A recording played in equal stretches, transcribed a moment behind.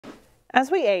As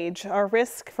we age, our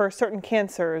risk for certain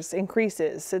cancers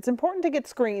increases. It's important to get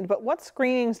screened, but what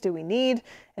screenings do we need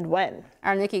and when?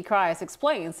 Our Nikki Kreis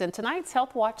explains in tonight's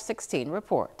Healthwatch 16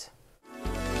 report.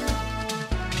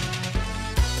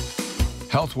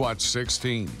 Healthwatch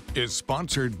 16 is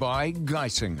sponsored by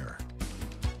Geisinger.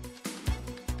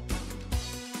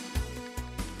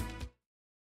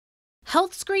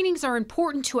 Health screenings are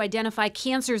important to identify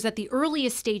cancers at the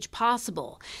earliest stage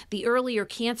possible. The earlier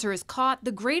cancer is caught,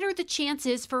 the greater the chance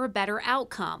is for a better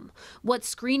outcome. What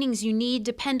screenings you need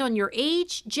depend on your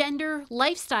age, gender,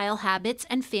 lifestyle habits,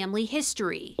 and family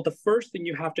history. The first thing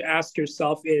you have to ask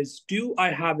yourself is, do I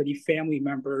have any family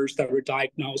members that were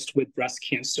diagnosed with breast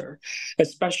cancer?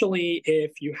 Especially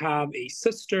if you have a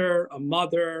sister, a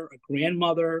mother, a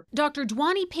grandmother. Dr.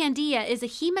 Dwani Pandya is a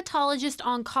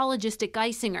hematologist-oncologist at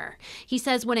Geisinger. He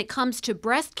says when it comes to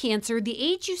breast cancer, the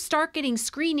age you start getting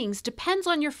screenings depends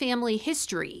on your family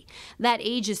history. That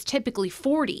age is typically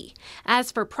 40.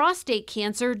 As for prostate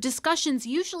cancer, discussions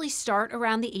usually start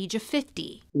around the age of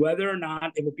 50. Whether or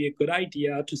not it would be a good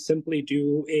idea to simply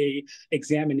do a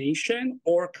examination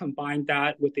or combine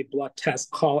that with a blood test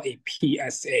called a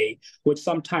PSA, which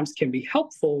sometimes can be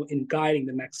helpful in guiding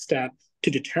the next step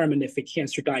to determine if a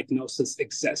cancer diagnosis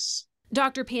exists.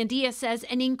 Dr. Pandya says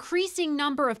an increasing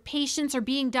number of patients are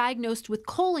being diagnosed with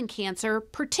colon cancer,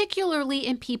 particularly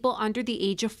in people under the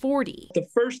age of 40. The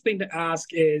first thing to ask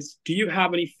is, do you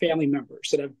have any family members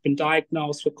that have been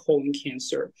diagnosed with colon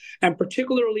cancer? And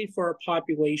particularly for our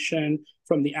population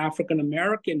from the African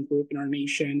American group in our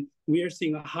nation, we are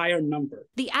seeing a higher number.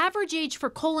 The average age for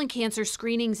colon cancer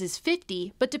screenings is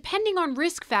 50, but depending on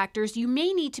risk factors, you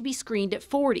may need to be screened at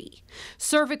 40.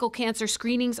 Cervical cancer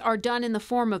screenings are done in the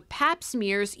form of Pap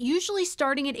smears, usually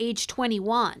starting at age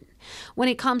 21. When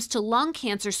it comes to lung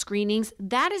cancer screenings,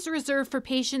 that is reserved for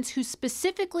patients who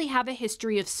specifically have a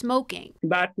history of smoking.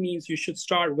 That means you should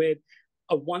start with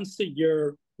a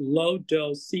once-a-year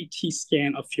low-dose CT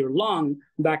scan of your lung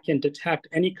that can detect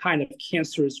any kind of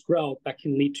cancerous growth that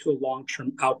can lead to a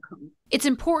long-term outcome. It's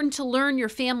important to learn your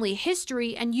family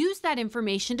history and use that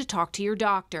information to talk to your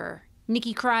doctor.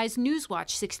 Nikki Kreis, Newswatch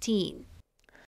 16.